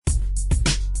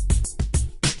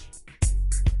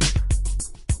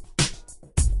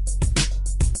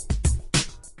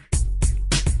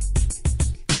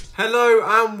Hello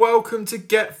and welcome to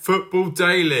Get Football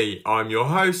Daily. I'm your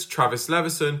host, Travis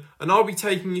Leveson, and I'll be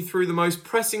taking you through the most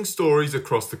pressing stories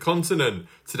across the continent.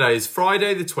 Today is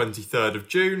Friday the 23rd of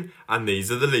June, and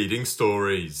these are the leading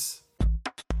stories.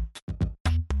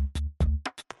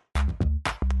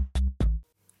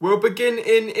 We'll begin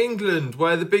in England,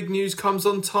 where the big news comes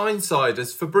on Tyneside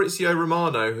as Fabrizio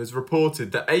Romano has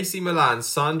reported that AC Milan's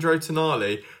Sandro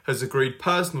Tonali has agreed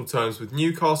personal terms with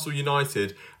Newcastle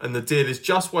United, and the deal is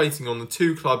just waiting on the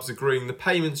two clubs agreeing the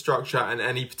payment structure and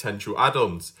any potential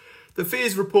add-ons. The fee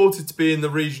is reported to be in the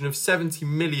region of €70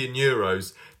 million,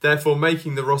 therefore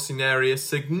making the Rossoneri a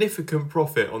significant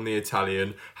profit on the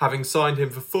Italian, having signed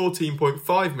him for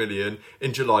 €14.5 million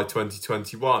in July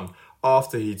 2021.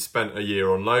 After he'd spent a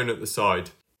year on loan at the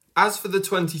side. As for the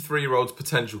 23-year-old's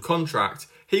potential contract,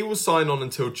 he will sign on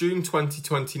until June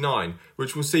 2029,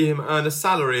 which will see him earn a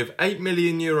salary of €8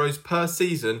 million per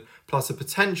season, plus a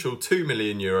potential €2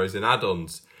 million in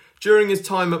add-ons. During his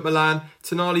time at Milan,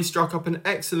 Tonali struck up an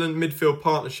excellent midfield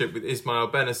partnership with Ismail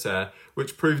Bennacer,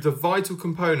 which proved a vital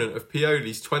component of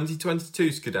Pioli's 2022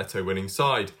 Scudetto winning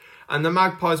side. And the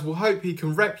Magpies will hope he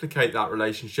can replicate that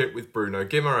relationship with Bruno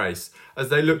Guimaraes, as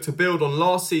they look to build on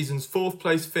last season's fourth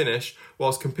place finish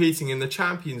whilst competing in the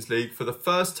Champions League for the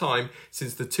first time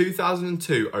since the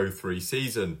 2002-03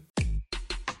 season.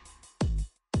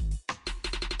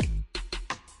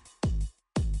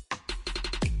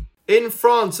 In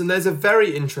France, and there's a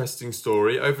very interesting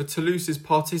story over Toulouse's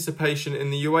participation in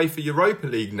the UEFA Europa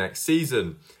League next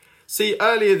season. See,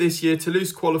 earlier this year,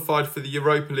 Toulouse qualified for the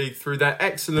Europa League through their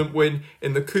excellent win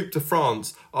in the Coupe de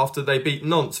France after they beat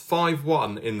Nantes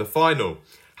 5-1 in the final.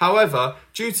 However,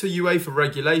 due to UEFA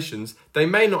regulations, they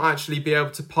may not actually be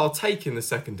able to partake in the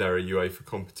secondary UEFA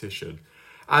competition,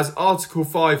 as Article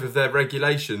 5 of their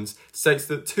regulations states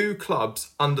that two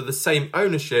clubs under the same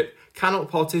ownership cannot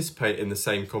participate in the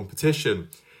same competition.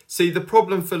 See, the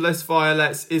problem for Les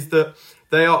Violets is that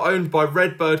they are owned by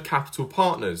Redbird Capital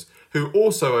Partners, who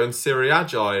also own Serie A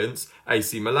giants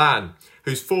AC Milan,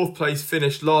 whose fourth place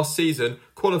finish last season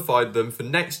qualified them for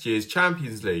next year's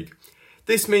Champions League.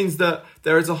 This means that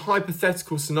there is a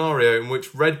hypothetical scenario in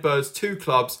which Redbird's two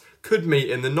clubs could meet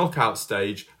in the knockout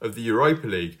stage of the Europa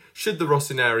League, should the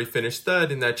Rossoneri finish third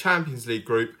in their Champions League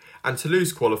group and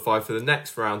Toulouse qualify for the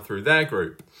next round through their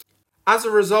group. As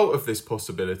a result of this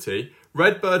possibility,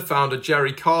 Redbird founder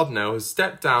Jerry Cardinal has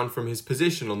stepped down from his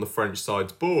position on the French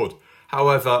side's board.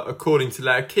 However, according to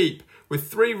L'Équipe, with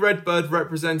three Redbird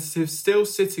representatives still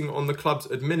sitting on the club's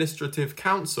administrative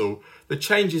council, the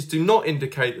changes do not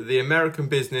indicate that the American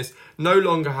business no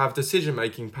longer have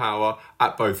decision-making power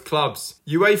at both clubs.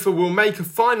 UEFA will make a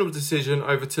final decision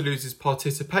over Toulouse's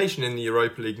participation in the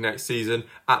Europa League next season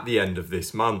at the end of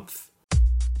this month.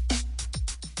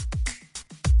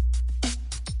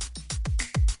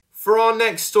 For our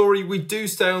next story, we do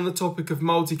stay on the topic of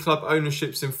multi-club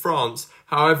ownerships in France.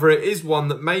 However, it is one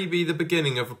that may be the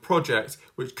beginning of a project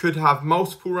which could have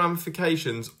multiple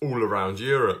ramifications all around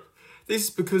Europe. This is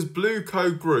because Blue Co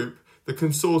Group, the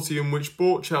consortium which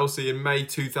bought Chelsea in May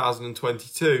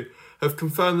 2022, have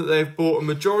confirmed that they have bought a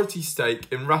majority stake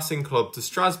in Racing Club de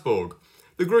Strasbourg.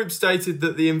 The group stated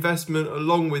that the investment,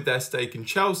 along with their stake in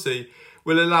Chelsea,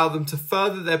 will allow them to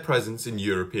further their presence in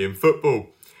European football.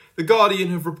 The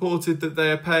Guardian have reported that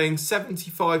they are paying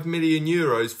 €75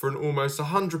 million for an almost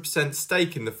 100%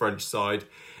 stake in the French side,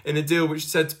 in a deal which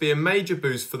is said to be a major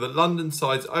boost for the London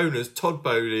side's owners Todd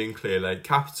Boehly and Clearlake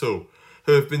Capital,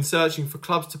 who have been searching for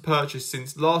clubs to purchase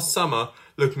since last summer,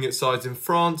 looking at sides in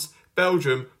France,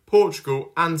 Belgium,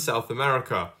 Portugal and South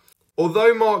America.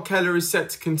 Although Mark Keller is set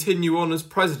to continue on as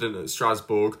president at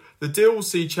Strasbourg, the deal will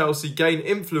see Chelsea gain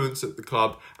influence at the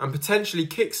club and potentially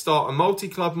kickstart a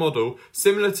multi-club model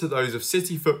similar to those of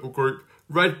City Football Group,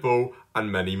 Red Bull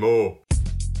and many more.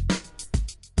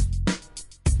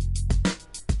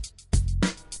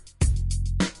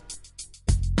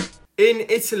 In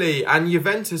Italy, and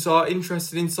Juventus are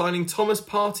interested in signing Thomas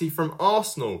Partey from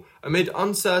Arsenal amid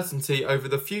uncertainty over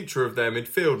the future of their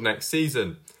midfield next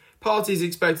season. Partey is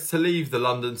expected to leave the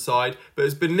London side, but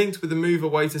has been linked with a move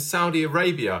away to Saudi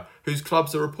Arabia, whose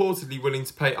clubs are reportedly willing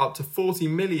to pay up to €40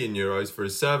 million for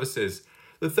his services.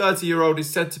 The 30-year-old is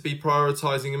said to be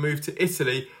prioritising a move to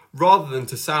Italy rather than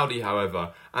to Saudi,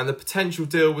 however, and the potential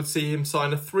deal would see him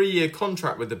sign a 3-year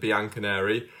contract with the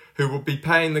Bianconeri, who will be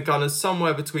paying the Gunners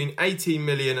somewhere between €18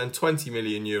 million and €20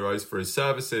 million for his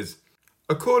services.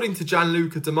 According to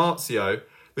Gianluca Di Marzio,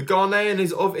 the Ghanaian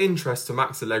is of interest to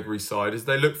Max Allegri's side as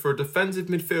they look for a defensive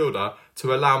midfielder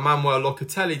to allow Manuel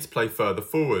Locatelli to play further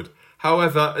forward.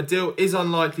 However, a deal is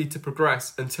unlikely to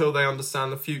progress until they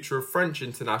understand the future of French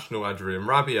international Adrien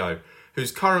Rabiot,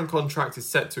 whose current contract is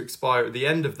set to expire at the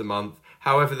end of the month.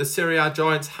 However, the Serie A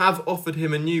giants have offered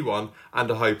him a new one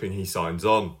and are hoping he signs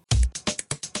on.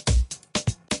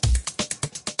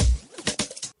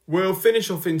 We'll finish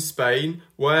off in Spain,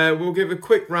 where we'll give a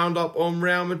quick roundup on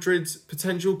Real Madrid's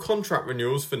potential contract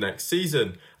renewals for next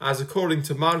season, as according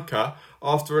to Marca,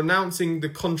 after announcing the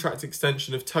contract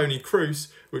extension of Toni Kroos,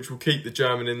 which will keep the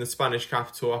German in the Spanish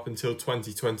capital up until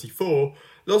 2024,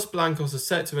 Los Blancos are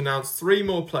set to announce 3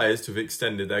 more players to have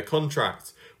extended their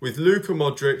contracts, with Luka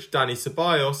Modric, Dani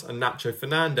Ceballos and Nacho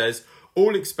Fernandez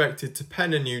all expected to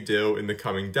pen a new deal in the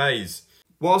coming days.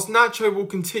 Whilst Nacho will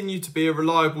continue to be a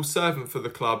reliable servant for the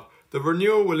club, the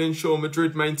renewal will ensure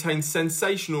Madrid maintains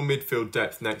sensational midfield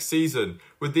depth next season,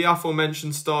 with the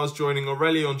aforementioned stars joining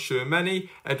Aurelien Tchouameni,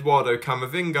 Eduardo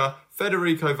Camavinga,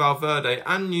 Federico Valverde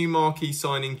and new marquee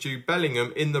signing Jude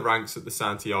Bellingham in the ranks at the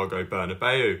Santiago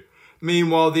Bernabeu.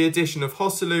 Meanwhile, the addition of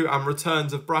Joselu and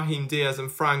returns of Brahim Diaz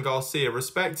and Fran Garcia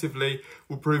respectively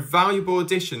will prove valuable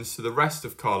additions to the rest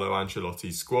of Carlo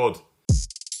Ancelotti's squad.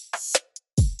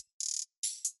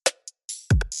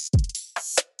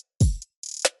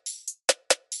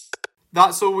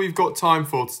 That's all we've got time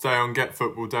for today on Get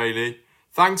Football Daily.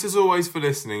 Thanks as always for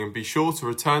listening and be sure to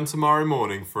return tomorrow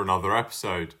morning for another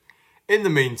episode. In the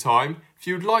meantime, if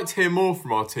you would like to hear more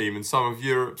from our team and some of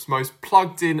Europe's most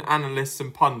plugged-in analysts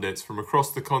and pundits from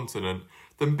across the continent,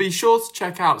 then be sure to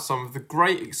check out some of the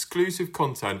great exclusive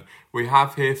content we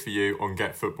have here for you on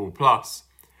Get Football Plus.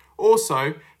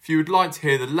 Also, if you would like to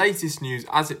hear the latest news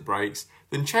as it breaks,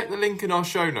 then check the link in our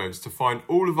show notes to find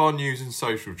all of our news and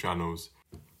social channels.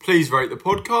 Please rate the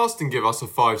podcast and give us a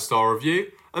 5-star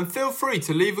review, and feel free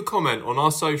to leave a comment on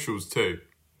our socials too.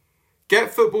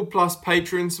 Get Football Plus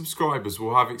Patreon subscribers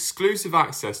will have exclusive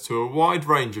access to a wide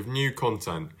range of new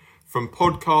content, from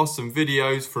podcasts and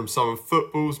videos from some of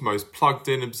football's most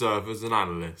plugged-in observers and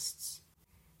analysts.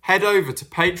 Head over to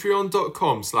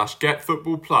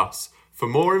patreon.com/getfootballplus for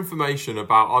more information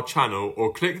about our channel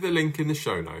or click the link in the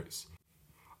show notes.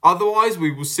 Otherwise,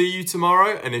 we will see you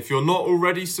tomorrow, and if you're not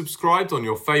already subscribed on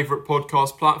your favourite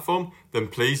podcast platform, then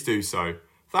please do so.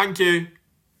 Thank you.